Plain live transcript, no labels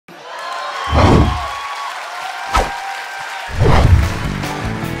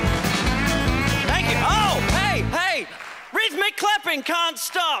clapping can't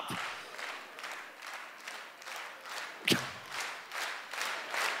stop.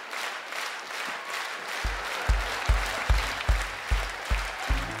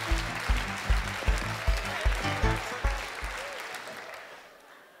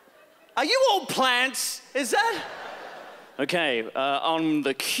 Are you all plants? Is that? Okay, on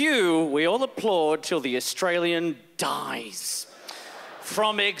the cue, we all applaud till the Australian dies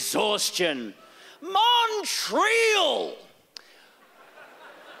from exhaustion. Montreal!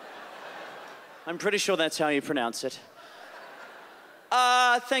 I'm pretty sure that's how you pronounce it.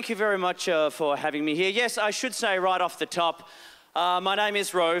 Thank you very much for having me here. Yes, I should say right off the top, my name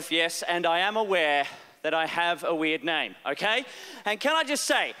is Rove, yes, and I am aware that I have a weird name, okay? And can I just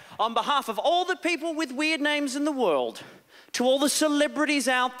say, on behalf of all the people with weird names in the world, to all the celebrities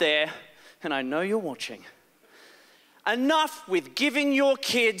out there, and I know you're watching, enough with giving your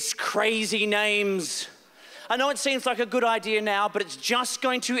kids crazy names. I know it seems like a good idea now, but it's just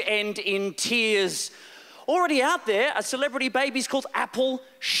going to end in tears. Already out there are celebrity babies called Apple,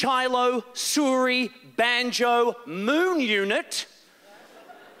 Shiloh, Suri, Banjo, Moon Unit.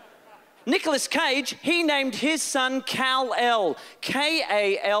 Nicolas Cage, he named his son Kal-El,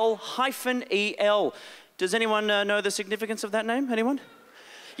 K-A-L-E-L. Does anyone know the significance of that name? Anyone?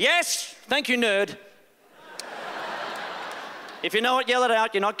 Yes, thank you, nerd. If you know it, yell it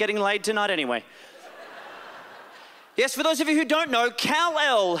out. You're not getting laid tonight anyway. Yes, for those of you who don't know,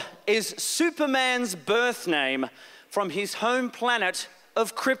 Kal-El is Superman's birth name from his home planet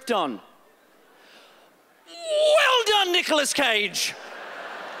of Krypton. Well done, Nicolas Cage.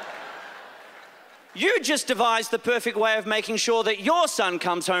 You just devised the perfect way of making sure that your son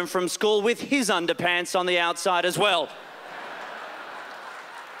comes home from school with his underpants on the outside as well.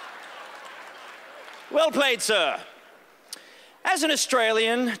 Well played, sir. As an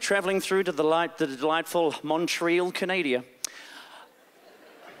Australian travelling through to the delightful Montreal, Canada,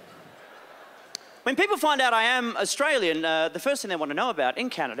 when people find out I am Australian, the first thing they want to know about in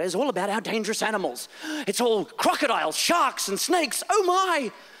Canada is all about our dangerous animals. It's all crocodiles, sharks and snakes, oh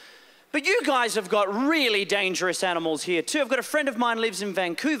my! But you guys have got really dangerous animals here too. I've got a friend of mine who lives in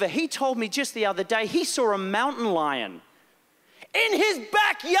Vancouver. He told me just the other day he saw a mountain lion in his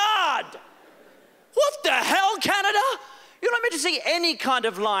backyard. What the hell, Canada? You're not meant to see any kind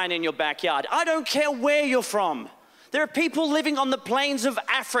of lion in your backyard. I don't care where you're from. There are people living on the plains of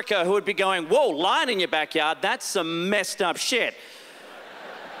Africa who would be going, whoa, lion in your backyard, that's some messed up shit.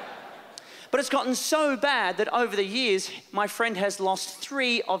 But it's gotten so bad that over the years, my friend has lost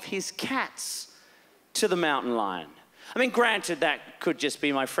 3 of his cats to the mountain lion. I mean, granted, that could just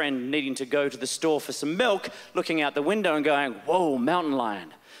be my friend needing to go to the store for some milk, looking out the window and going, whoa, mountain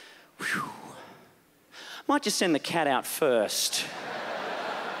lion. Whew. Might just send the cat out first.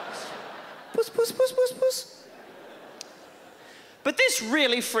 Puss, puss, puss, puss, puss. But this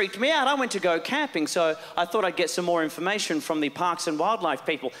really freaked me out. I went to go camping, so I thought I'd get some more information from the Parks and Wildlife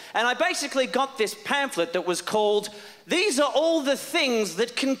people. And I basically got this pamphlet that was called, "These are all the things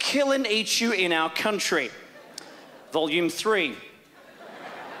that can kill and eat you in our country." Volume 3.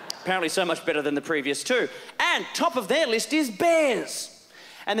 Apparently so much better than the previous 2. And top of their list is bears.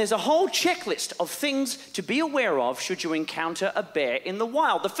 And there's a whole checklist of things to be aware of should you encounter a bear in the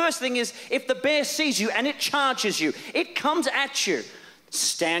wild. The first thing is, if the bear sees you and it charges you, it comes at you,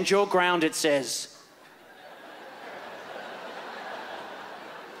 stand your ground, it says.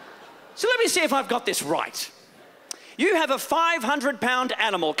 So let me see if I've got this right. You have a 500-pound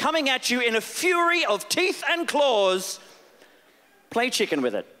animal coming at you in a fury of teeth and claws. Play chicken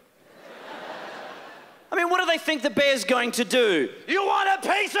with it. I mean, what do they think the bear's going to do? You want a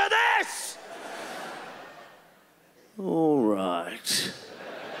piece of this? All right.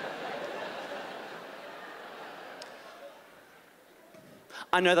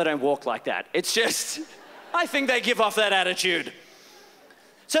 I know they don't walk like that. It's just, I think they give off that attitude.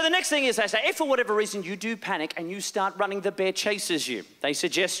 So the next thing is they say, if for whatever reason you do panic and you start running, the bear chases you, they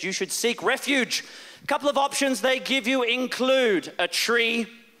suggest you should seek refuge. A couple of options they give you include a tree,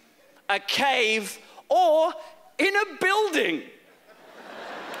 a cave, or in a building.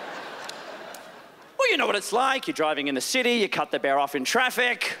 Well, you know what it's like. You're driving in the city, you cut the bear off in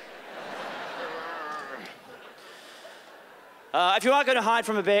traffic. If you are going to hide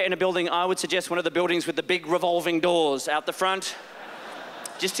from a bear in a building, I would suggest one of the buildings with the big revolving doors out the front,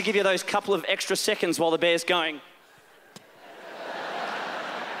 just to give you those couple of extra seconds while the bear's going.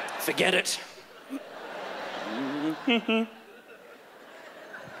 Forget it.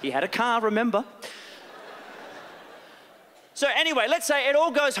 He had a car, remember? So anyway, let's say it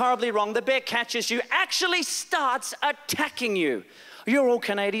all goes horribly wrong. The bear catches you, actually starts attacking you. You're all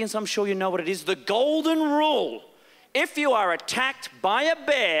Canadians, I'm sure you know what it is. The golden rule if you are attacked by a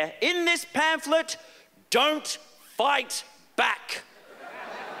bear in this pamphlet, don't fight back.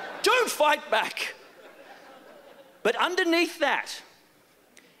 Don't fight back. But underneath that,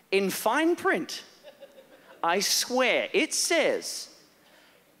 in fine print, I swear, it says,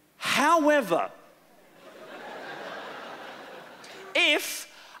 however, if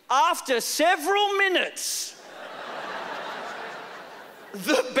after several minutes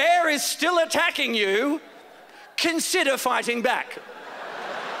the bear is still attacking you, consider fighting back.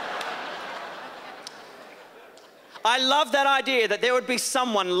 I love that idea that there would be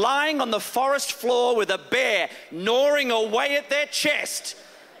someone lying on the forest floor with a bear gnawing away at their chest.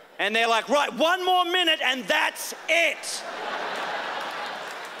 And they're like, right, 1 more minute and that's it.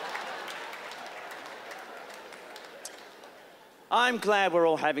 I'm glad we're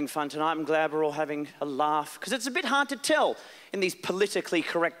all having fun tonight. I'm glad we're all having a laugh, because it's a bit hard to tell in these politically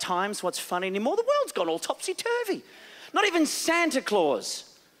correct times what's funny anymore. The world's gone all topsy-turvy. Not even Santa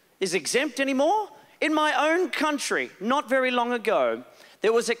Claus is exempt anymore. In my own country, not very long ago,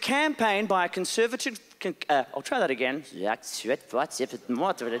 there was a campaign by a conservative... I'll try that again.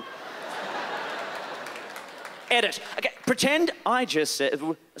 Edit. Okay, pretend I just said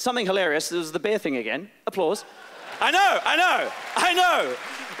something hilarious. It was the bear thing again. Applause. I know.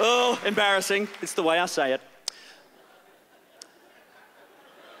 Oh, embarrassing. It's the way I say it.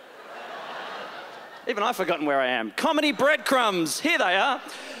 Even I've forgotten where I am. Comedy breadcrumbs. Here they are.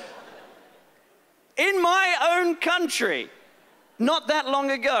 In my own country, not that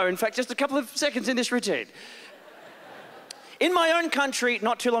long ago, in fact, just a couple of seconds in this routine. In my own country,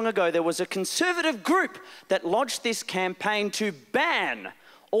 not too long ago, there was a conservative group that lodged this campaign to ban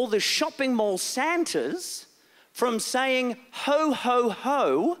all the shopping mall Santas from saying ho, ho,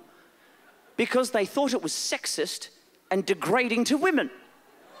 ho, because they thought it was sexist and degrading to women.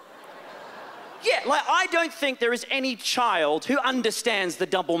 Yeah, like, I don't think there is any child who understands the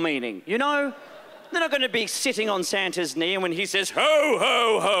double meaning, you know? They're not going to be sitting on Santa's knee, and when he says, ho,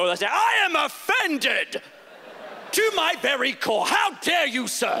 ho, ho, they say, I am offended to my very core. How dare you,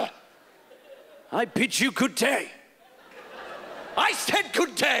 sir? I bid you good day. I said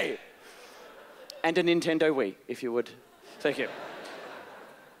good day. And a Nintendo Wii, if you would. Thank you.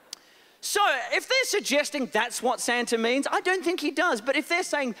 So, if they're suggesting that's what Santa means, I don't think he does. But if they're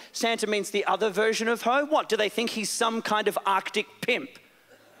saying Santa means the other version of ho, what? Do they think he's some kind of Arctic pimp?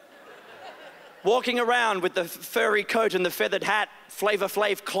 Walking around with the furry coat and the feathered hat, Flavor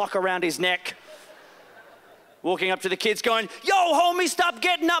Flav clock around his neck. Walking up to the kids going, yo, homie, stop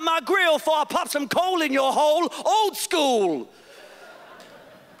getting up my grill before I pop some coal in your hole. Old school.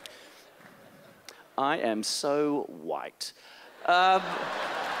 I am so white.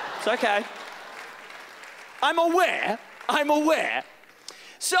 It's okay. I'm aware.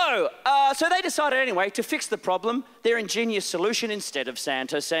 So they decided anyway to fix the problem. Their ingenious solution, instead of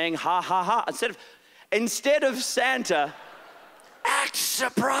Santa saying ha ha ha, instead of Santa, act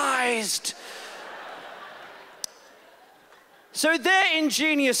surprised. So their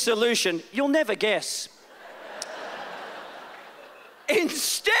ingenious solution, you'll never guess.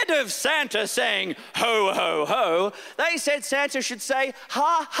 Instead of Santa saying ho ho ho, they said Santa should say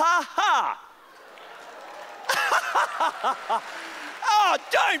ha ha ha. Oh,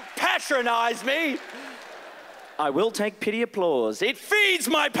 don't patronize me. I will take pity applause. It feeds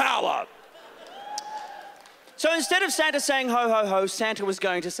my power. So instead of Santa saying ho, ho, ho, Santa was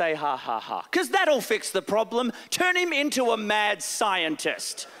going to say ha, ha, ha. Because that'll fix the problem. Turn him into a mad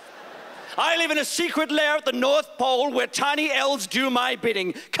scientist. I live in a secret lair at the North Pole where tiny elves do my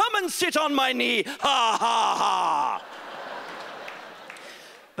bidding. Come and sit on my knee. Ha, ha, ha.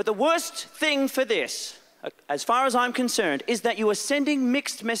 But the worst thing for this, as far as I'm concerned, is that you are sending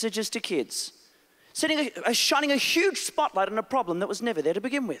mixed messages to kids. Shining a huge spotlight on a problem that was never there to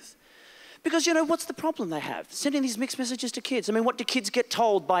begin with. Because, you know, what's the problem they have? Sending these mixed messages to kids. I mean, what do kids get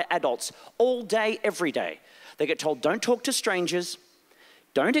told by adults all day, every day? They get told, don't talk to strangers.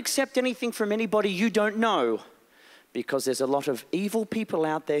 Don't accept anything from anybody you don't know. Because there's a lot of evil people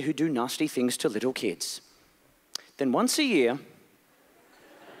out there who do nasty things to little kids. Then once a year,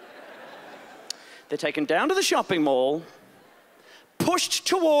 they're taken down to the shopping mall, pushed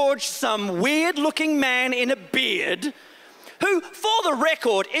towards some weird-looking man in a beard who, for the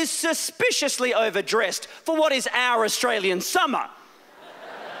record, is suspiciously overdressed for what is our Australian summer.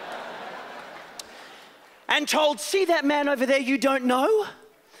 And told, see that man over there you don't know?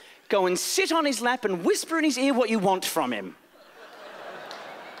 Go and sit on his lap and whisper in his ear what you want from him.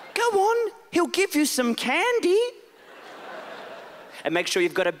 Go on, he'll give you some candy. And make sure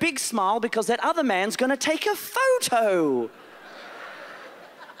you've got a big smile because that other man's going to take a photo.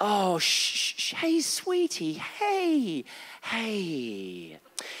 Oh, hey, sweetie, hey.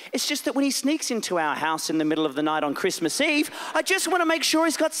 It's just that when he sneaks into our house in the middle of the night on Christmas Eve, I just want to make sure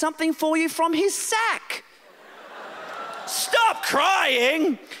he's got something for you from his sack. Stop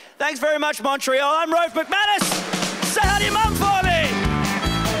crying! Thanks very much, Montreal. I'm Rove McManus. Say hi to your mum for me.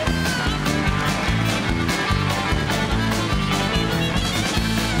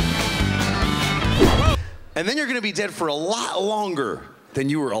 And then you're going to be dead for a lot longer than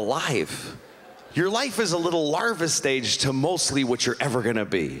you were alive. Your life is a little larva stage to mostly what you're ever going to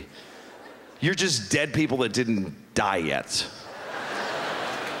be. You're just dead people that didn't die yet.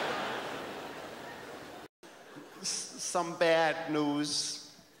 Some bad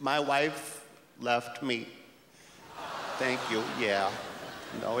news. My wife left me. Thank you, yeah.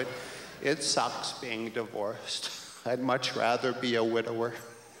 No, it sucks being divorced. I'd much rather be a widower.